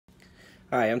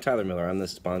Hi, I'm Tyler Miller. I'm the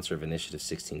sponsor of Initiative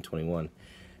 1621.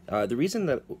 The reason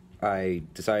that I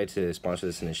decided to sponsor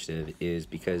this initiative is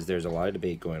because there's a lot of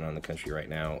debate going on in the country right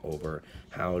now over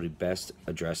how to best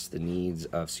address the needs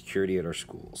of security at our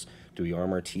schools. Do we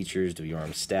arm our teachers? Do we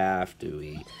arm staff? Do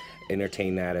we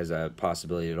entertain that as a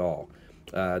possibility at all?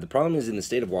 The problem is in the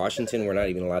state of Washington, we're not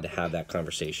even allowed to have that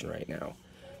conversation right now.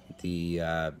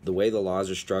 The way the laws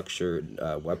are structured,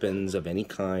 weapons of any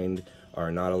kind are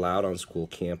not allowed on school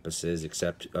campuses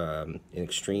except in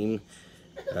extremely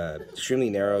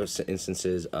narrow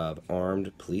instances of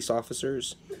armed police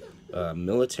officers,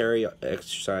 military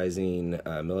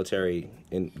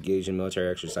engaged in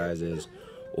military exercises,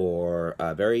 or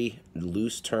a very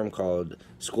loose term called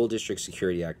school district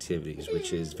security activities,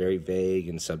 which is very vague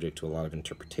and subject to a lot of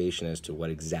interpretation as to what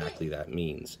exactly that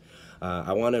means.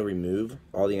 I want to remove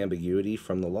all the ambiguity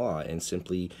from the law and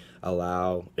simply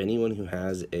allow anyone who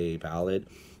has a valid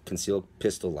concealed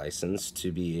pistol license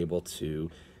to be able to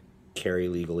carry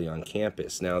legally on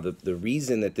campus. Now, the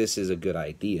reason that this is a good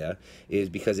idea is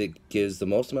because it gives the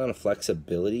most amount of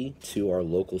flexibility to our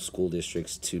local school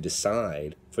districts to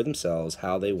decide for themselves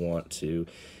how they want to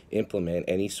implement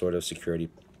any sort of security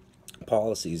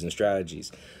policies and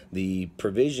strategies. The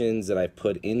provisions that I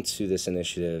put into this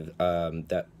initiative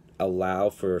that allow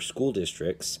for school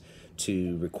districts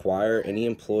to require any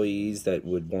employees that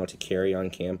would want to carry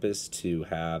on campus to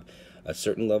have a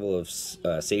certain level of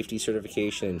safety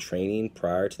certification and training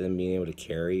prior to them being able to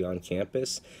carry on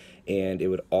campus. And it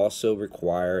would also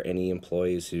require any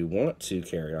employees who want to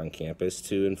carry on campus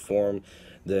to inform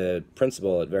the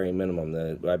principal at very minimum.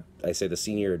 I say the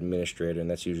senior administrator, and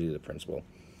that's usually the principal.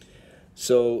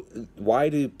 So why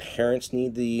do parents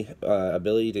need the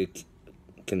ability to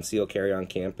conceal carry on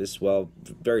campus? Well,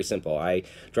 very simple. I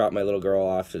drop my little girl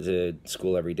off to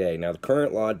school every day. Now, the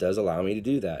current law does allow me to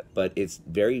do that, but it's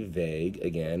very vague,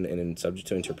 again, and subject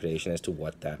to interpretation as to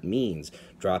what that means,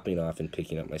 dropping off and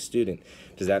picking up my student.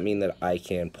 Does that mean that I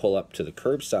can pull up to the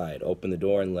curbside, open the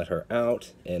door and let her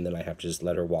out, and then I have to just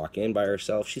let her walk in by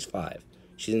herself? She's 5.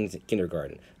 She's in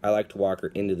kindergarten. I like to walk her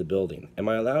into the building. Am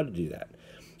I allowed to do that?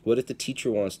 What if the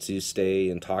teacher wants to stay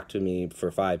and talk to me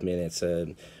for 5 minutes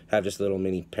and have just a little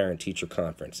mini parent-teacher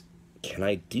conference? Can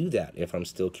I do that if I'm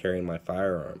still carrying my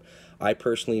firearm? I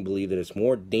personally believe that it's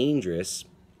more dangerous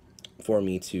for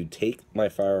me to take my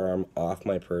firearm off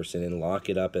my person and lock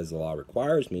it up as the law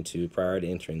requires me to prior to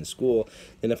entering the school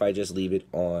than if I just leave it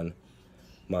on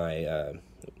my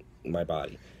my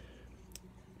body.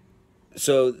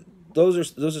 So those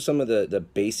are some of the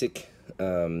basic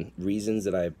reasons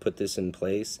that I put this in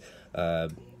place.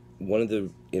 One of the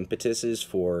impetuses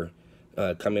for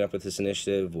coming up with this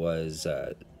initiative was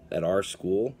at our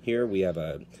school here. We have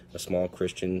a small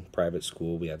Christian private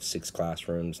school. We have 6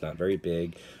 classrooms, not very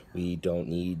big. We don't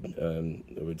need,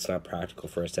 it's not practical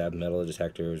for us to have metal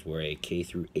detectors. We're a K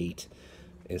through 8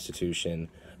 institution.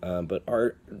 But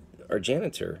our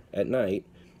janitor at night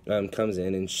comes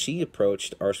in, and she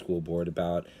approached our school board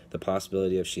about the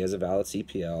possibility of, she has a valid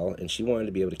CPL and she wanted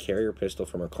to be able to carry her pistol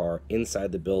from her car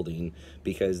inside the building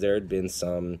because there had been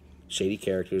some shady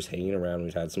characters hanging around.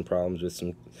 We've had some problems with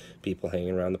some people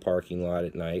hanging around the parking lot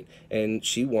at night, and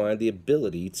she wanted the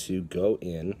ability to go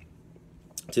in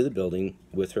to the building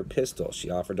with her pistol. She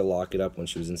offered to lock it up when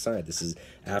she was inside. This is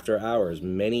after hours,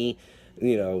 many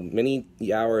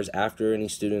hours after any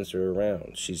students are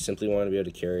around. She simply wanted to be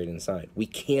able to carry it inside. We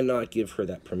cannot give her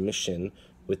that permission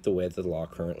with the way that the law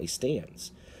currently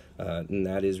stands. And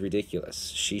that is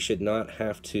ridiculous. She should not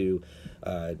have to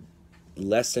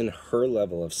lessen her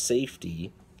level of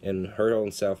safety and her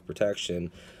own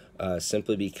self-protection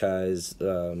simply because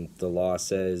the law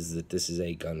says that this is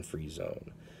a gun-free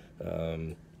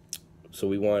zone. So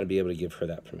we want to be able to give her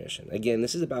that permission. Again,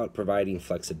 this is about providing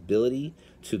flexibility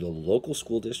to the local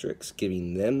school districts,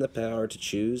 giving them the power to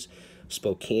choose.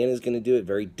 Spokane is going to do it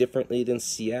very differently than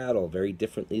Seattle, very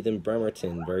differently than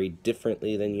Bremerton, very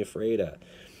differently than Ephrata.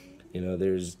 You know,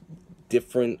 there's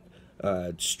different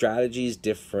strategies,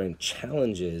 different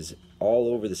challenges all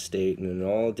over the state and in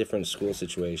all different school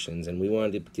situations, and we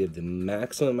wanted to give the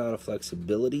maximum amount of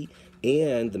flexibility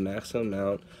and the maximum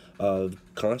amount of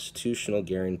constitutional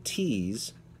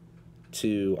guarantees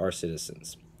to our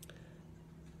citizens.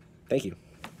 Thank you.